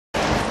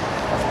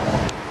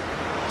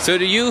So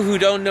to you who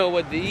don't know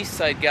what the East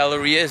Side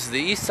Gallery is,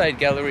 the East Side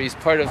Gallery is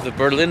part of the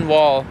Berlin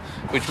Wall,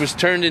 which was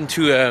turned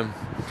into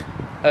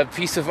a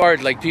piece of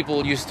art. Like,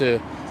 people used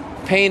to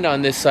paint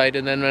on this side,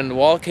 and then when the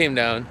wall came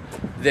down,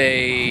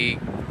 they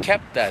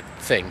kept that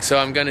thing. So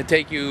I'm going to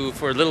take you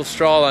for a little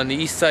stroll on the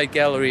East Side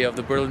Gallery of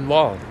the Berlin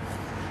Wall.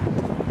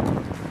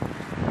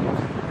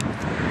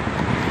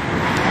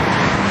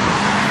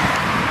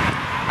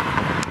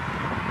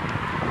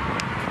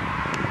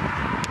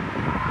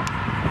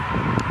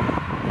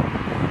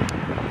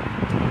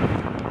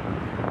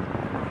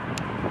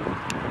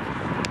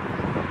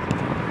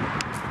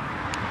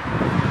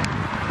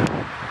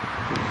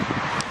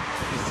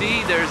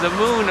 See, there's a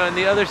moon on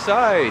the other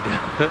side.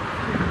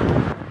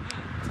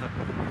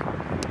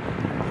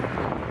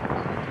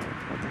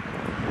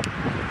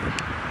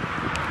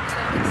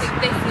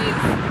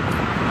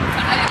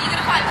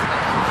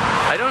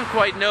 I don't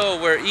quite know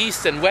where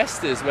east and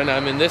west is when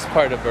I'm in this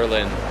part of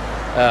Berlin,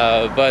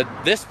 but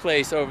this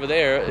place over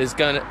there is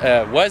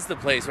was the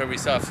place where we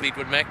saw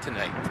Fleetwood Mac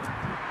tonight.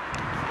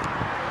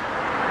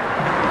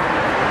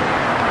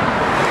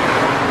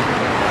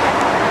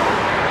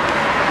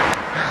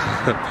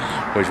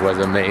 Which was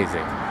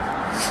amazing.